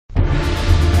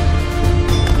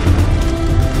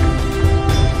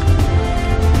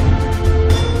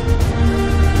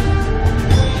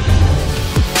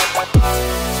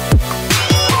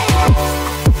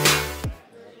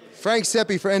Frank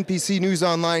Sepe for NPC News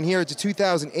Online here at the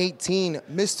 2018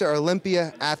 Mr.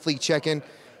 Olympia Athlete Check-In.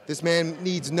 This man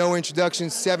needs no introduction,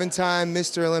 7-time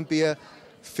Mr. Olympia,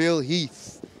 Phil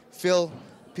Heath. Phil,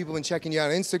 people have been checking you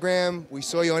out on Instagram. We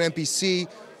saw you on NPC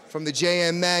from the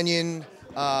JM Mannion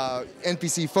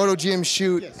NPC photo gym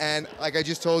shoot. Yes. And like I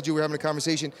just told you, we're having a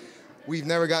conversation. We've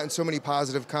never gotten so many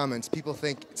positive comments. People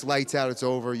think it's lights out, it's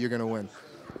over, you're gonna win.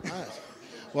 All right.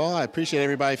 Well, I appreciate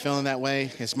everybody feeling that way.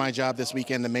 It's my job this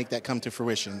weekend to make that come to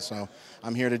fruition. So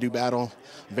I'm here to do battle.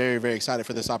 Very, very excited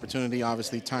for this opportunity.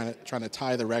 Obviously, trying to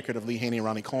tie the record of Lee Haney and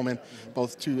Ronnie Coleman,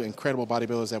 both two incredible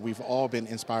bodybuilders that we've all been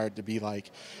inspired to be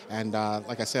like. And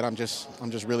like I said, I'm just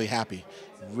really happy,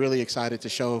 really excited to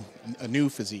show a new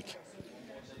physique.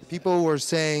 People were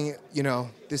saying, you know,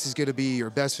 this is going to be your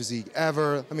best physique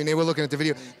ever. I mean, they were looking at the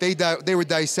video. They were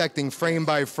dissecting frame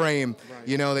by frame. Right.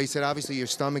 You know, they said, obviously, your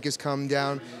stomach has come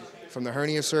down from the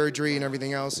hernia surgery and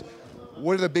everything else.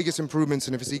 What are the biggest improvements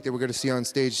in the physique that we're going to see on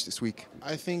stage this week?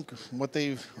 I think what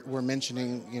they were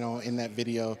mentioning, you know, in that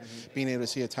video, being able to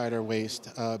see a tighter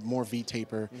waist, more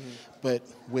V-taper, but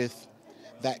with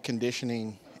that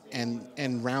conditioning and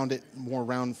more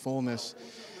round fullness.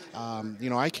 You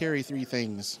know, I carry three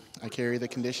things. I carry the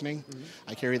conditioning,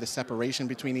 I carry the separation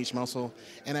between each muscle,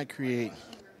 and I create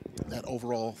that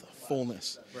overall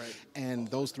fullness. Right. And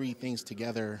those three things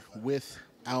together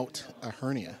without a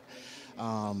hernia.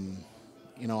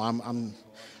 You know,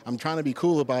 I'm trying to be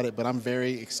cool about it, but I'm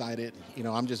very excited. You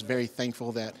know, I'm just very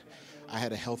thankful that I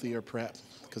had a healthier prep,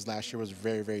 because last year was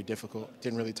very, very difficult.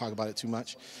 Didn't really talk about it too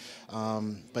much,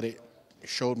 but it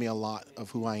showed me a lot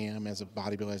of who I am as a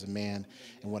bodybuilder, as a man,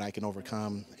 and what I can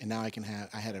overcome. And now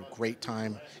I had a great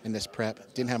time in this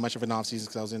prep. Didn't have much of an off season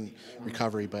because I was in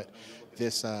recovery, but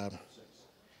this, I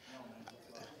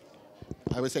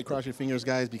would say cross your fingers,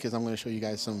 guys, because I'm going to show you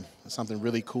guys something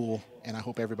really cool, and I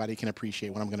hope everybody can appreciate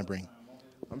what I'm going to bring.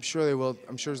 I'm sure they will.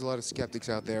 I'm sure there's a lot of skeptics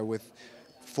out there with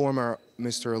former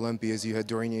Mr. Olympia. As you had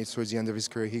Dorian Yates towards the end of his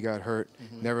career, he got hurt,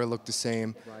 never looked the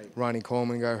same. Right. Ronnie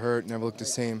Coleman got hurt, never looked the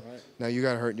same. Right. Now you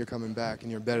got hurt and you're coming back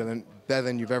and you're better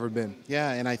than you've ever been.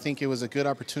 Yeah, and I think it was a good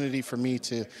opportunity for me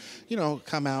to, you know,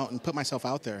 come out and put myself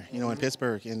out there, you know, in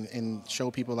Pittsburgh and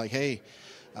show people like, hey,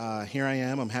 here I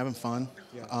am, I'm having fun,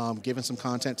 giving some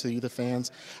content to you, the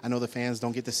fans. I know the fans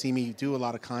don't get to see me do a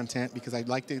lot of content because I'd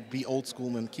like to be old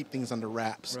school and keep things under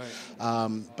wraps.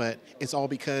 Right. But it's all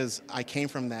because I came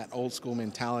from that old school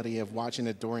mentality of watching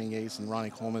the Dorian Yates and Ronnie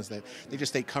Coleman's, that they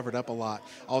just stayed covered up a lot.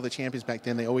 All the champions back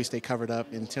then, they always stayed covered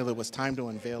up until it was time to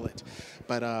unveil it.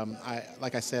 But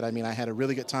like I said, I mean, I had a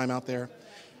really good time out there,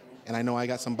 and I know I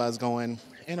got some buzz going.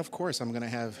 And of course, I'm going to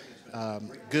have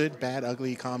good, bad,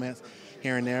 ugly comments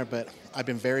here and there, but I've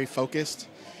been very focused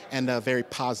and very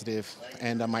positive,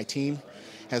 and my team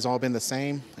has all been the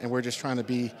same, and we're just trying to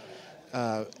be,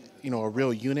 you know, a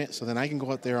real unit, so then I can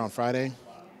go out there on Friday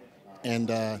and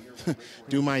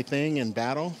do my thing and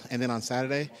battle, and then on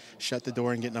Saturday, shut the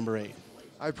door and get number 8.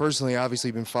 I personally obviously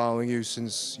been following you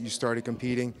since you started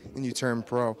competing and you turned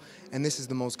pro, and this is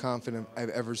the most confident I've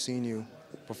ever seen you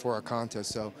before a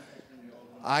contest, so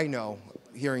I know,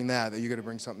 hearing that you're going to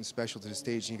bring something special to the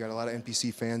stage, and you got a lot of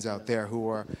NPC fans out there who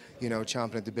are, you know,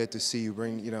 chomping at the bit to see you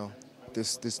bring, you know,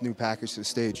 this new package to the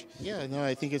stage. Yeah, no,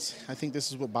 I think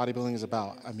this is what bodybuilding is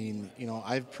about. I mean, you know,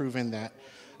 I've proven that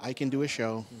I can do a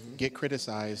show, get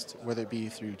criticized, whether it be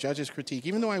through judges' critique,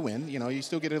 even though I win, you know, you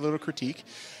still get a little critique,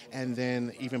 and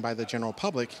then even by the general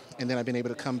public, and then I've been able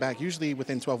to come back usually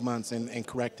within 12 months and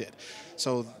correct it.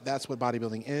 So that's what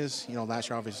bodybuilding is. You know, last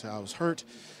year obviously I was hurt,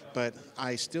 but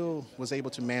I still was able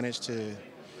to manage to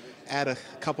add a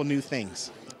couple new things.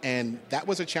 And that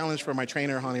was a challenge for my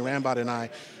trainer, Hani Rambat, and I,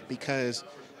 because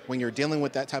when you're dealing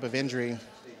with that type of injury,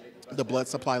 the blood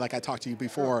supply, like I talked to you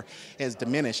before, has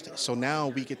diminished. So now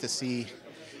we get to see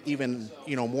even,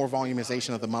 you know, more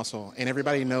volumization of the muscle. And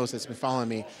everybody knows that's been following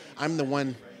me, I'm the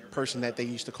one person that they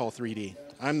used to call 3D.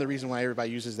 I'm the reason why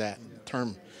everybody uses that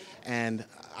term. And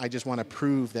I just want to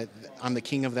prove that I'm the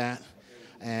king of that.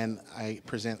 And I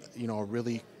present, you know, a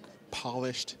really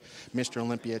polished Mr.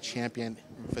 Olympia champion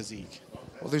physique.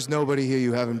 Well, there's nobody here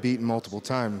you haven't beaten multiple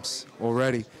times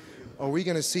already. Are you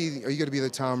going to be the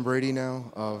Tom Brady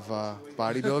now of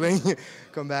bodybuilding?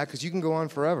 Come back, because you can go on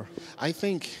forever. I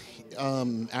think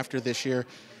after this year,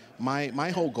 my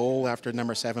whole goal after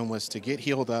number 7 was to get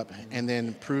healed up and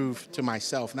then prove to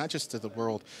myself, not just to the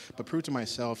world, but prove to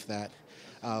myself that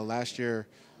last year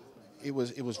it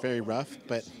was very rough,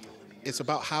 but it's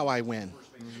about how I win.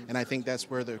 And I think that's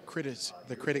where the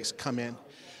critics come in.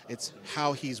 It's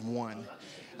how he's won.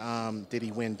 Did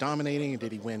he win dominating?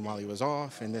 Did he win while he was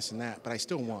off? And this and that. But I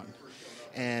still won.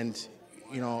 And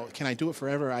you know, can I do it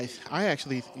forever? I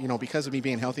actually, you know, because of me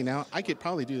being healthy now, I could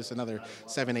probably do this another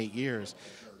 7, 8 years.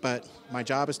 But my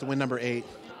job is to win number 8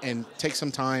 and take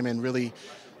some time and really,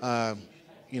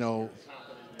 you know,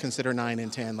 consider 9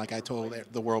 and 10, like I told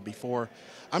the world before.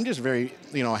 I'm just very,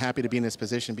 you know, happy to be in this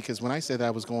position, because when I said that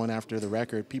I was going after the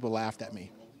record, people laughed at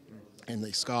me. And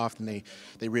they scoffed and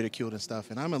they ridiculed and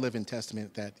stuff. And I'm a living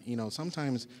testament that, you know,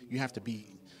 sometimes you have to be,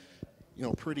 you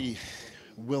know, pretty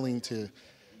willing to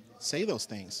say those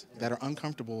things that are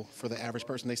uncomfortable for the average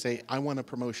person. They say, I want a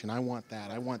promotion, I want that,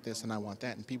 I want this, and I want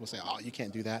that. And people say, oh, you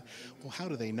can't do that. Well, how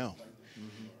do they know?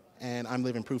 And I'm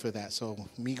living proof of that. So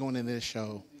me going into this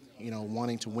show, you know,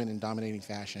 wanting to win in dominating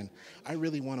fashion, I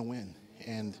really want to win.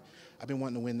 And I've been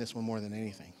wanting to win this one more than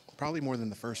anything, probably more than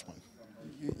the first one.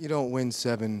 You don't win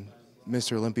 7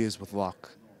 Mr. Olympias with luck.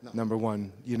 No. Number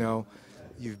one, you know,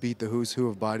 you've beat the who's who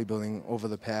of bodybuilding over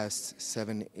the past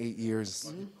 7, 8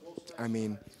 years. I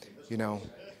mean, you know,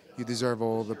 you deserve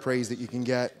all the praise that you can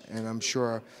get, and I'm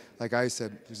sure, like I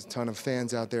said, there's a ton of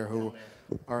fans out there who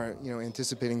are, you know,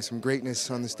 anticipating some greatness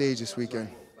on the stage this weekend.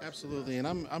 Absolutely, and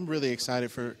I'm really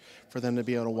excited for them to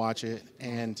be able to watch it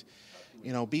and,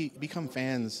 you know, become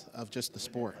fans of just the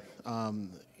sport.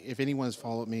 If anyone's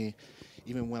followed me,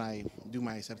 even when I do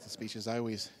my acceptance speeches, I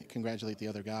always congratulate the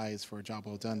other guys for a job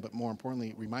well done, but more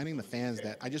importantly, reminding the fans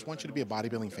that I just want you to be a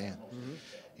bodybuilding fan.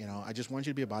 You know, I just want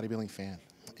you to be a bodybuilding fan.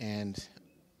 And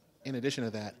in addition to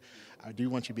that, I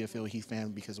do want you to be a Phil Heath fan,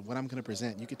 because what I'm going to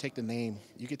present, you could take the name,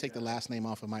 you could take the last name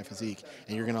off of my physique,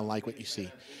 and you're going to like what you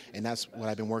see. And that's what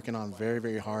I've been working on very,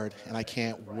 very hard, and I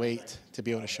can't wait to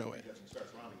be able to show it.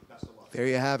 There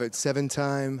you have it,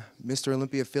 7-time Mr.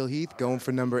 Olympia Phil Heath going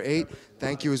for number 8.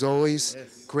 Thank you as always.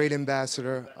 Great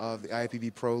ambassador of the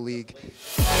IFBB Pro League.